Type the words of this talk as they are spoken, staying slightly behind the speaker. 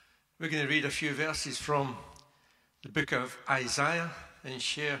We're going to read a few verses from the book of Isaiah and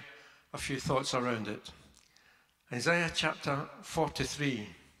share a few thoughts around it. Isaiah chapter 43,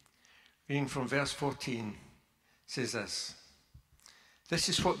 reading from verse 14, says this. This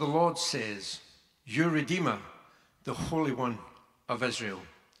is what the Lord says, your Redeemer, the Holy One of Israel.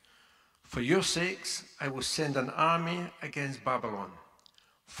 For your sakes, I will send an army against Babylon,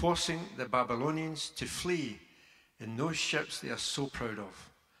 forcing the Babylonians to flee in those ships they are so proud of.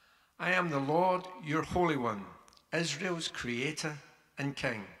 I am the Lord, your Holy One, Israel's Creator and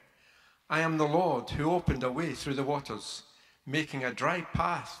King. I am the Lord who opened a way through the waters, making a dry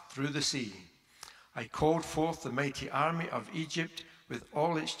path through the sea. I called forth the mighty army of Egypt with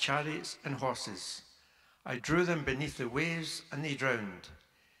all its chariots and horses. I drew them beneath the waves and they drowned.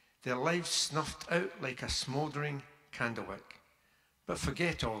 Their lives snuffed out like a smouldering candlewick. But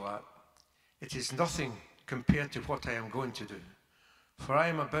forget all that. It is nothing compared to what I am going to do. For I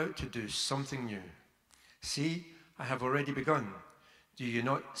am about to do something new. See, I have already begun. Do you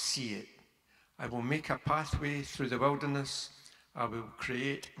not see it? I will make a pathway through the wilderness. I will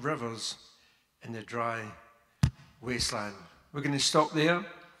create rivers in the dry wasteland. We're going to stop there.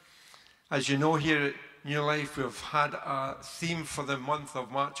 As you know, here at New Life, we've had a theme for the month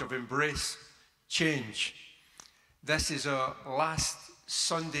of March of Embrace Change. This is our last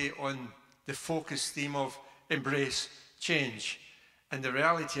Sunday on the focus theme of Embrace Change. And the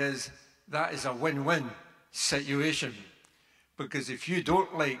reality is that is a win-win situation. Because if you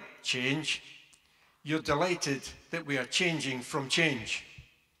don't like change, you're delighted that we are changing from change.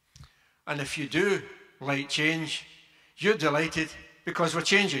 And if you do like change, you're delighted because we're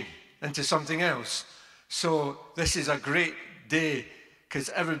changing into something else. So this is a great day because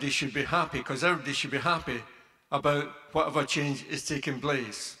everybody should be happy, about whatever change is taking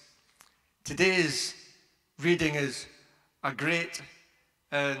place. Today's reading is a great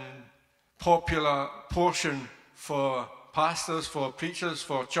and popular portion for pastors, for preachers,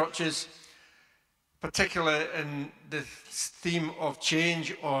 for churches, particularly in the theme of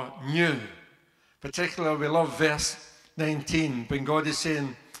change or new. Particularly, we love verse 19, when God is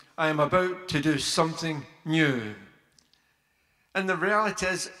saying, I am about to do something new. And the reality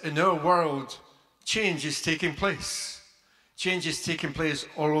is, in our world, change is taking place. Change is taking place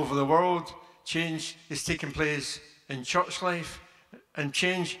all over the world. Change is taking place in church life. And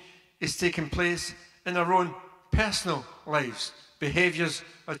change is taking place in our own personal lives. Behaviours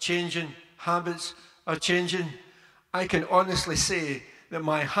are changing. Habits are changing. I can honestly say that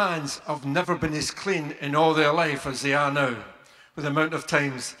my hands have never been as clean in all their life as they are now, with the amount of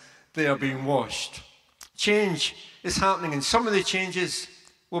times they are being washed. Change is happening, and some of the changes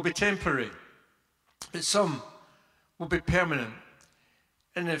will be temporary, but some will be permanent.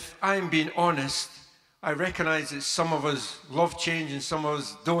 And if I'm being honest, I recognise that some of us love change and some of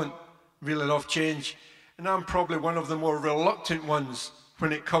us don't really love change. And I'm probably one of the more reluctant ones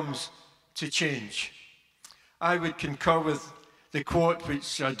when it comes to change. I would concur with the quote,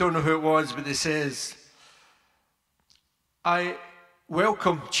 which I don't know who it was, but it says, I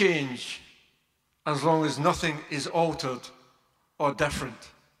welcome change as long as nothing is altered or different.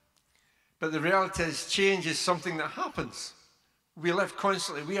 But the reality is change is something that happens. We live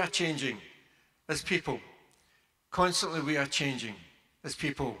constantly. We are changing as people. Constantly we are changing as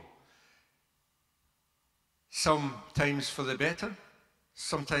people. Sometimes for the better,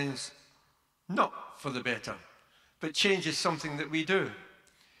 sometimes not for the better. But change is something that we do.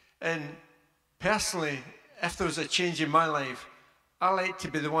 And personally, if there was a change in my life, I like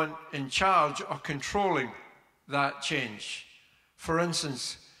to be the one in charge or controlling that change. For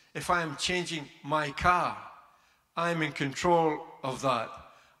instance, if I am changing my car, I'm in control of that.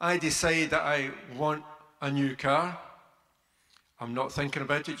 I decide that I want a new car. I'm not thinking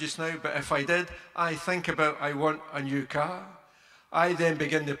about it just now, but if I did, I think about I want a new car. I then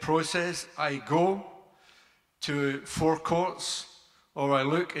begin the process. I go to forecourts, or I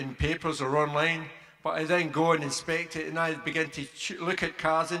look in papers or online, but I then go and inspect it, and I begin to look at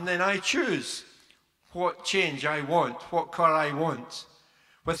cars, and then I choose what change I want, what car I want.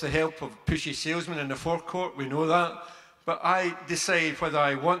 With the help of pushy salesmen in the forecourt, we know that. But I decide whether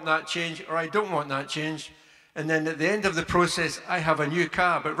I want that change or I don't want that change. And then at the end of the process, I have a new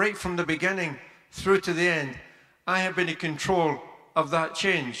car. But right from the beginning through to the end, I have been in control of that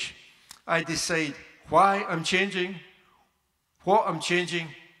change. I decide why I'm changing, what I'm changing,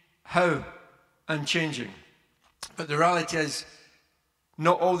 how I'm changing. But the reality is,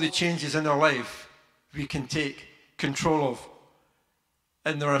 not all the changes in our life we can take control of.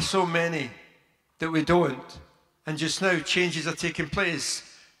 And there are so many that we don't. And just now, changes are taking place,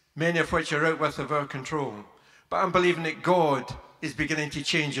 many of which are out of our control. But I'm believing that God is beginning to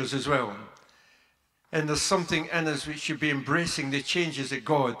change us as well. And there's something in us which should be embracing the changes that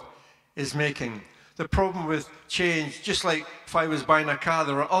God is making. The problem with change, just like if I was buying a car,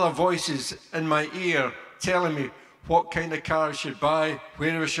 there are other voices in my ear telling me what kind of car I should buy,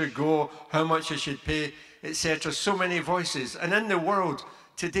 where I should go, how much I should pay, etc. So many voices. And in the world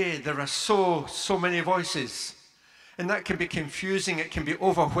today, there are so many voices. And that can be confusing, it can be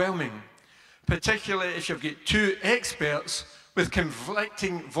overwhelming. Particularly if you've got two experts with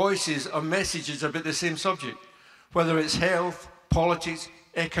conflicting voices or messages about the same subject. Whether it's health, politics,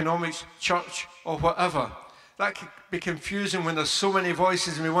 economics, church, or whatever. That can be confusing when there's so many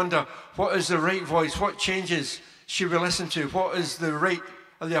voices and we wonder, what is the right voice? What changes should we listen to? What is the right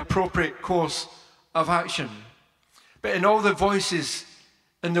or the appropriate course of action? But in all the voices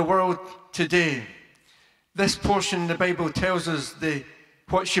in the world today, this portion in the Bible tells us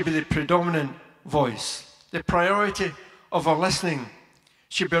what should be the predominant voice. The priority of our listening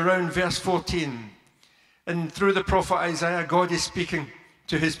should be around verse 14. And through the prophet Isaiah, God is speaking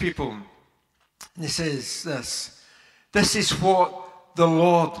to his people. And he says this, "This is what the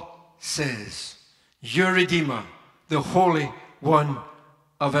Lord says, your Redeemer, the Holy One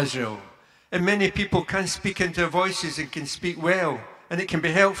of Israel." And many people can speak into their voices and can speak well, and it can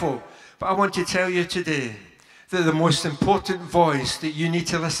be helpful. But I want to tell you today that the most important voice that you need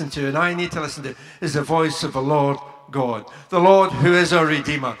to listen to, and I need to listen to, is the voice of the Lord God. The Lord who is our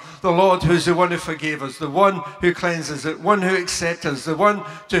Redeemer. The Lord who is the one who forgave us. The one who cleanses us. The one who accepts us. The one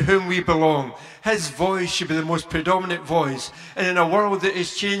to whom we belong. His voice should be the most predominant voice. And in a world that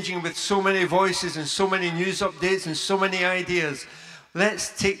is changing with so many voices and so many news updates and so many ideas, let's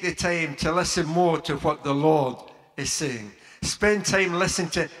take the time to listen more to what the Lord is saying. Spend time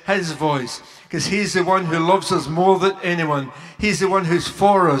listening to his voice, because he's the one who loves us more than anyone. He's the one who's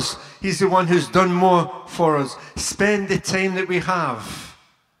for us. He's the one who's done more for us. Spend the time that we have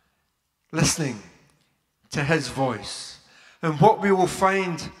listening to his voice. And what we will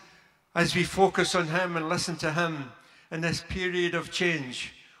find as we focus on him and listen to him in this period of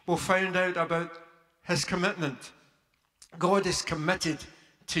change, we'll find out about his commitment. God is committed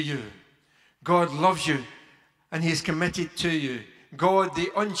to you. God loves you. And he's committed to you. God, the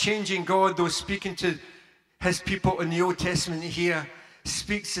unchanging God, though speaking to his people in the Old Testament here,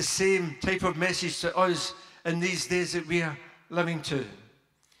 speaks the same type of message to us in these days that we are living to.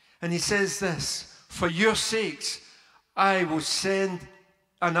 And he says this, "For your sakes, I will send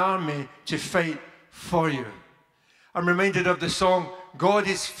an army to fight for you." I'm reminded of the song, "God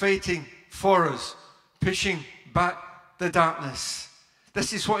is fighting for us, pushing back the darkness."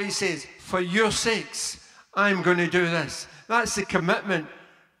 This is what he says, "For your sakes, I'm going to do this." That's the commitment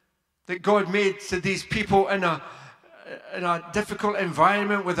that God made to these people in a difficult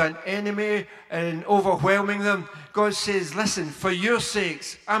environment with an enemy and overwhelming them. God says, listen, for your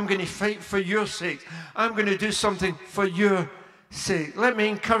sakes, I'm going to fight for your sake. I'm going to do something for your sake. Let me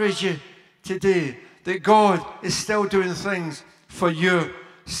encourage you today that God is still doing things for your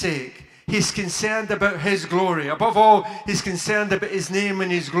sake. He's concerned about his glory. Above all, he's concerned about his name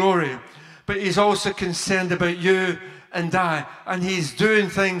and his glory. But he's also concerned about you and I. And he's doing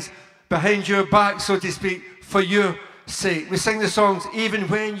things behind your back, so to speak, for your sake. We sing the songs, even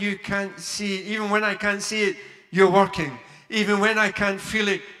when you can't see it, even when I can't see it, you're working. Even when I can't feel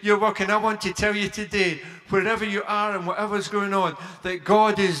it, you're working. I want to tell you today, wherever you are and whatever's going on, that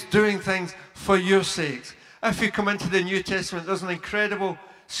God is doing things for your sakes. If you come into the New Testament, there's an incredible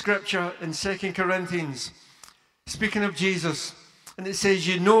scripture in 2 Corinthians, speaking of Jesus, and it says,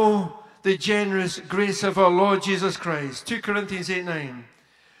 "You know the generous grace of our Lord Jesus Christ." 2 Corinthians 8:9.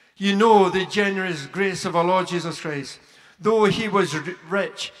 "You know the generous grace of our Lord Jesus Christ. Though he was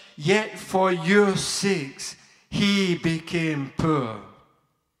rich, yet for your sakes he became poor,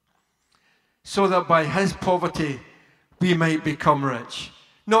 so that by his poverty we might become rich."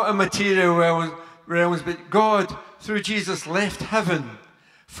 Not in material realms, but God, through Jesus, left heaven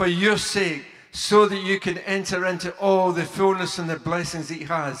for your sake, so that you can enter into all the fullness and the blessings that he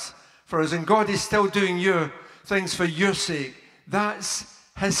has for us. And God is still doing your things for your sake. That's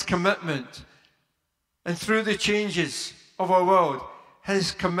his commitment. And through the changes of our world,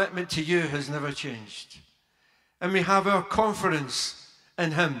 his commitment to you has never changed. And we have our confidence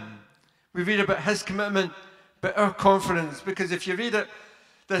in him. We read about his commitment, but our confidence, because if you read it,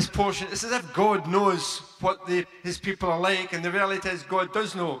 this portion, it's as if God knows what his people are like, and the reality is God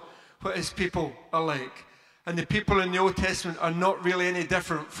does know what his people are like. And the people in the Old Testament are not really any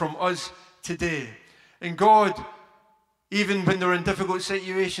different from us today. And God, even when they're in difficult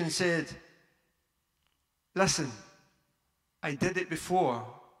situations, said, listen, I did it before.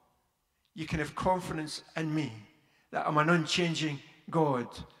 You can have confidence in me. that I'm an unchanging God.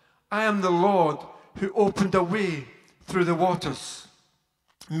 I am the Lord who opened a way through the waters,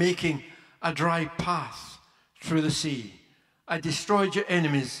 making a dry path through the sea. I destroyed your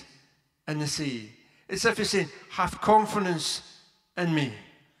enemies in the sea. It's as if he's saying, have confidence in me,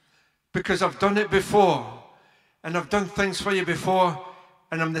 because I've done it before, and I've done things for you before,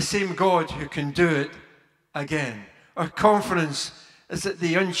 and I'm the same God who can do it again. Our confidence is that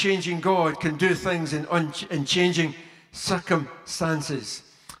the unchanging God can do things in changing circumstances.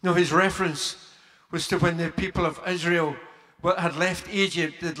 Now, his reference was to when the people of Israel had left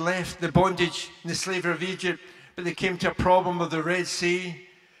Egypt. They'd left the bondage and the slavery of Egypt, but they came to a problem of the Red Sea,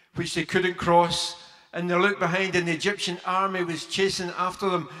 which they couldn't cross. And they looked behind, and the Egyptian army was chasing after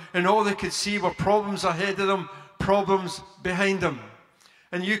them, and all they could see were problems ahead of them, problems behind them.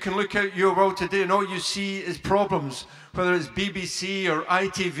 And you can look out your world today, and all you see is problems, whether it's BBC or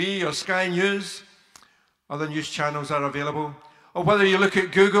ITV or Sky News. Other news channels are available. Or whether you look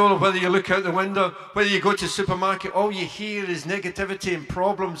at Google, or whether you look out the window, whether you go to the supermarket, all you hear is negativity and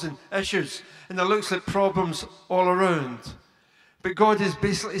problems and issues. And it looks like problems all around. But God is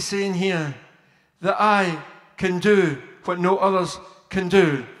basically saying here that I can do what no others can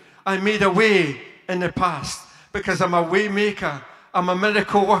do. I made a way in the past because I'm a way maker. I'm a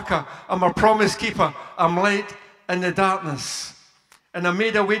miracle worker. I'm a promise keeper. I'm light in the darkness. And I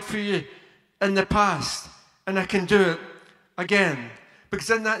made a way for you in the past. And I can do it again. Because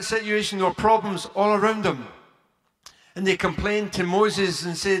in that situation, there were problems all around them. And they complained to Moses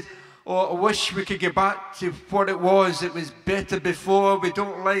and said, oh, I wish we could get back to what it was. It was better before. We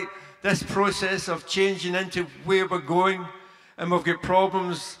don't like this process of changing into where we're going. And we've got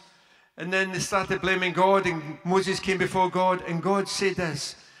problems. And then they started blaming God, and Moses came before God, and God said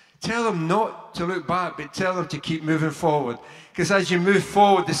this, tell them not to look back, but tell them to keep moving forward. Because as you move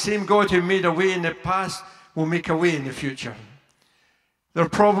forward, the same God who made a way in the past will make a way in the future. There are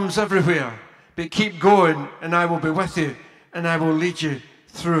problems everywhere, but keep going, and I will be with you, and I will lead you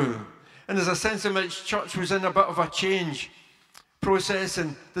through. And there's a sense in which church was in a bit of a change process,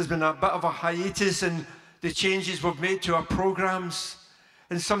 and there's been a bit of a hiatus in the changes we've made to our programs.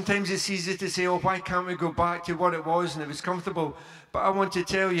 And sometimes it's easy to say, oh, why can't we go back to what it was and it was comfortable? But I want to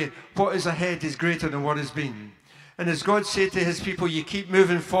tell you, what is ahead is greater than what has been. And as God said to his people, you keep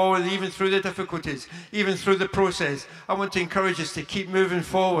moving forward, even through the difficulties, even through the process. I want to encourage us to keep moving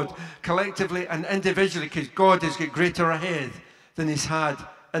forward, collectively and individually, because God has got greater ahead than he's had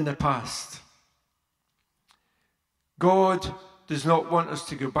in the past. God does not want us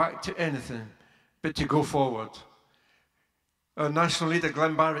to go back to anything, but to go forward. Our national leader,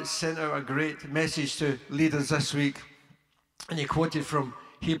 Glenn Barrett, sent out a great message to leaders this week, and he quoted from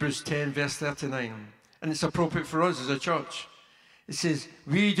Hebrews 10, verse 39, and it's appropriate for us as a church. It says,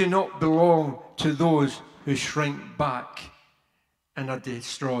 we do not belong to those who shrink back and are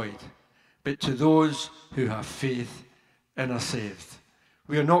destroyed, but to those who have faith and are saved.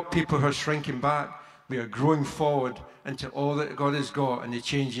 We are not people who are shrinking back. We are growing forward into all that God has got and the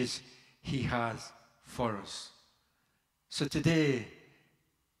changes he has for us. So today,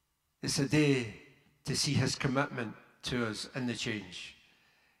 it's a day to see his commitment to us in the change.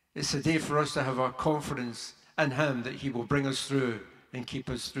 It's a day for us to have our confidence in him that he will bring us through and keep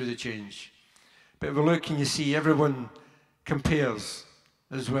us through the change. But if we look and you see everyone compares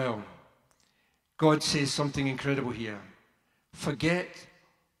as well. God says something incredible here. Forget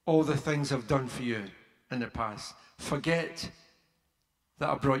all the things I've done for you in the past. Forget that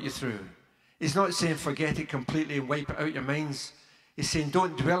I brought you through. He's not saying forget it completely and wipe it out your minds. He's saying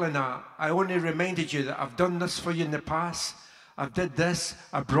don't dwell in that. I only reminded you that I've done this for you in the past. I've did this.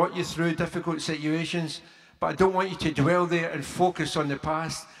 I brought you through difficult situations. But I don't want you to dwell there and focus on the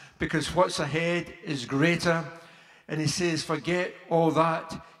past, because what's ahead is greater. And he says, forget all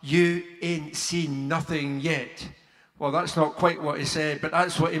that. You ain't seen nothing yet. Well, that's not quite what he said, but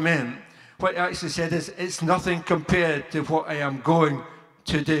that's what he meant. What he actually said is, it's nothing compared to what I am going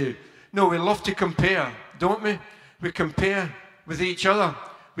to do. No, we love to compare, don't we? We compare with each other.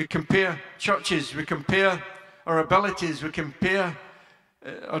 We compare churches. We compare our abilities. We compare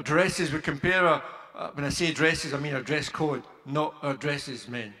our dresses. We compare when I say dresses, I mean our dress code, not our dresses,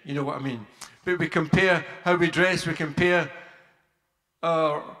 men. You know what I mean? But we compare how we dress. We compare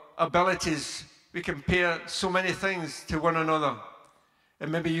our abilities. We compare so many things to one another.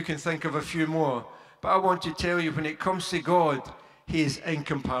 And maybe you can think of a few more. But I want to tell you, when it comes to God, he is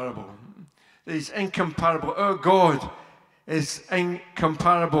incomparable. He's incomparable. Our God is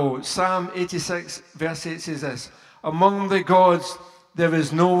incomparable. Psalm 86, verse 8 says this, among the gods, there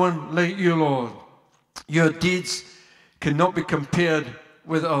is no one like you, Lord. Your deeds cannot be compared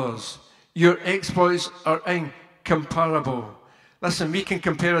with others. Your exploits are incomparable. Listen, we can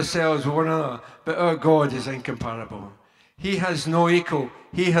compare ourselves with one another, but our God is incomparable. He has no equal.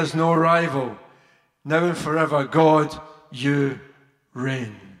 He has no rival. Now and forever, God, you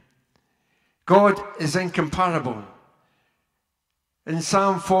reign. God is incomparable. In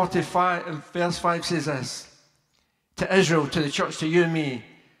Psalm 45, verse 5 says this, to Israel, to the church, to you and me,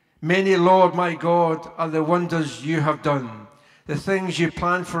 many, Lord, my God, are the wonders you have done. The things you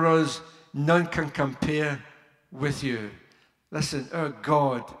planned for us, none can compare with you. Listen, our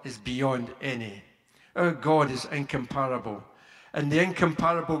God is beyond any. Our God is incomparable. And the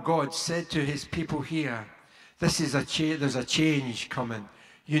incomparable God said to his people here, there's a change coming.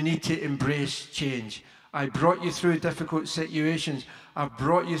 You need to embrace change. I brought you through difficult situations. I've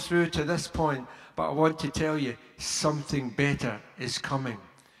brought you through to this point. But I want to tell you, something better is coming.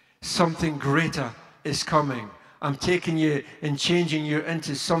 Something greater is coming. I'm taking you and changing you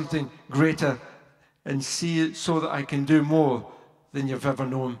into something greater, and see it so that I can do more than you've ever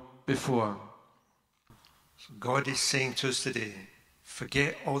known before. So God is saying to us today,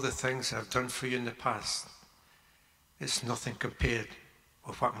 forget all the things I've done for you in the past. It's nothing compared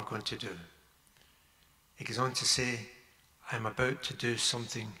with what I'm going to do. He goes on to say, I'm about to do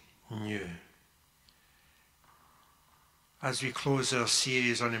something new. As we close our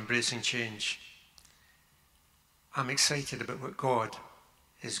series on embracing change, I'm excited about what God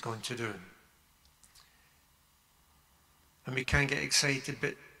is going to do. And we can get excited,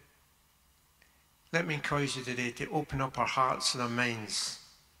 but let me encourage you today to open up our hearts and our minds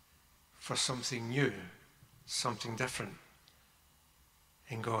for something new, something different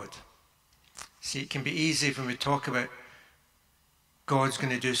in God. See, it can be easy when we talk about God's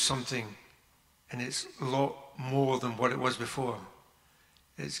going to do something and it's a lot more than what it was before.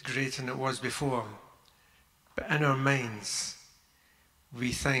 It's greater than it was before. But in our minds,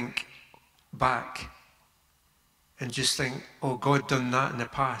 we think back and just think, oh, God done that in the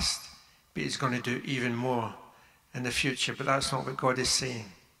past, but he's going to do even more in the future. But that's not what God is saying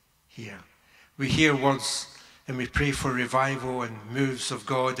here. We hear words and we pray for revival and moves of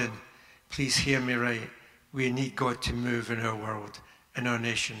God, and please hear me right. We need God to move in our world, in our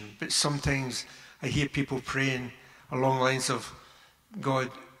nation. But sometimes I hear people praying along the lines of,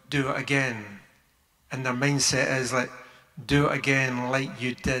 God, do it again. And their mindset is like, do it again like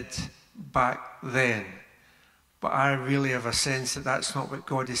you did back then. But I really have a sense that that's not what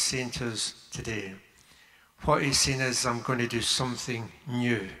God is saying to us today. What he's saying is, I'm going to do something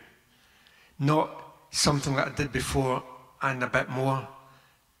new. Not something that I did before and a bit more,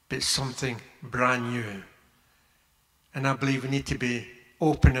 but something brand new. And I believe we need to be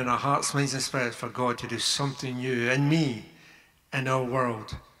open in our hearts, minds and spirits for God to do something new in me, in our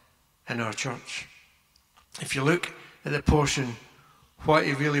world, in our church. If you look at the portion, what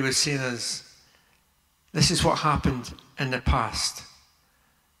he really was saying is, this is what happened in the past.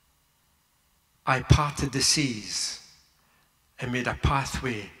 I parted the seas and made a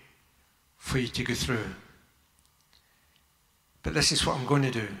pathway for you to go through. But this is what I'm going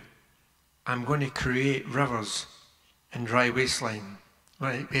to do. I'm going to create rivers in dry wasteland.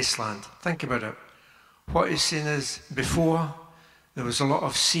 Think about it. What he's saying is, before there was a lot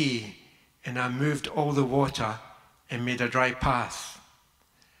of sea and I moved all the water and made a dry path.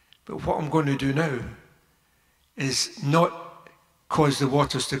 But what I'm going to do now is not cause the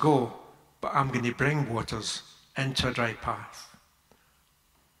waters to go, but I'm going to bring waters into a dry path.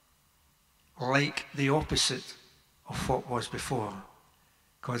 Like the opposite of what was before.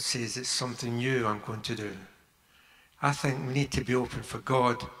 God says it's something new I'm going to do. I think we need to be open for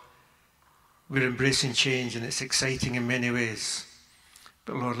God. We're embracing change and it's exciting in many ways.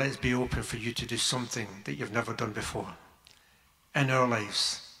 But Lord, let's be open for you to do something that you've never done before. In our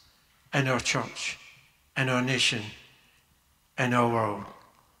lives, in our church, in our nation, in our world.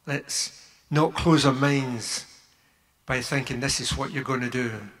 Let's not close our minds by thinking this is what you're going to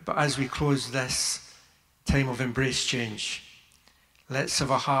do. But as we close this time of embrace change, let's have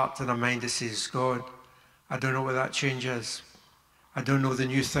a heart and a mind that says, God, I don't know what that change is. I don't know the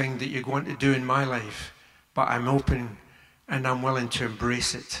new thing that you're going to do in my life, but I'm open and I'm willing to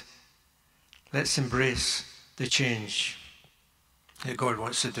embrace it. Let's embrace the change that God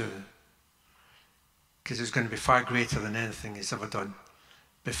wants to do, because it's going to be far greater than anything he's ever done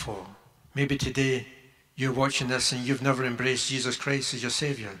before. Maybe today you're watching this and you've never embraced Jesus Christ as your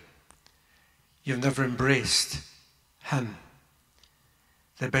Savior. You've never embraced him.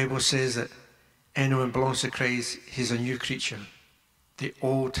 The Bible says that anyone belongs to Christ, he's a new creature. The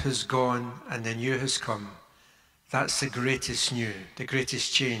old has gone and the new has come. That's the greatest new, the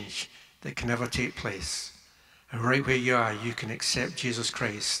greatest change that can ever take place. And right where you are, you can accept Jesus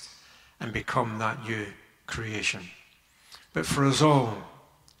Christ and become that new creation. But for us all,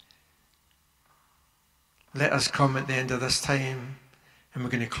 let us come at the end of this time, and we're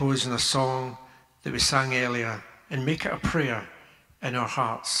going to close in a song that we sang earlier and make it a prayer in our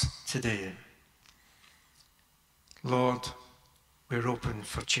hearts today. Lord, we're open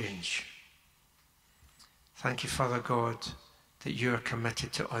for change. Thank you, Father God, that you are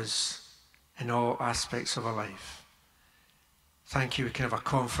committed to us in all aspects of our life. Thank you, we can have a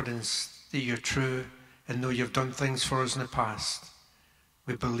confidence that you're true, and though you've done things for us in the past,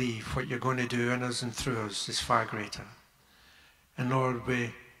 we believe what you're going to do in us and through us is far greater. And Lord,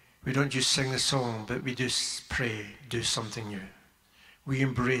 we don't just sing the song, but we do pray, do something new. We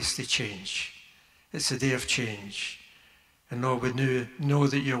embrace the change. It's a day of change. And Lord, we know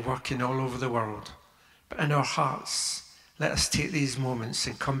that you're working all over the world. But in our hearts, let us take these moments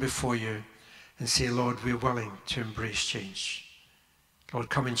and come before you and say, Lord, we're willing to embrace change. Lord,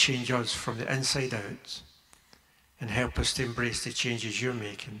 come and change us from the inside out and help us to embrace the changes you're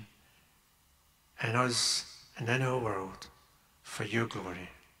making in us and in our world for your glory.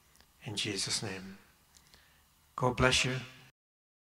 In Jesus' name. God bless you.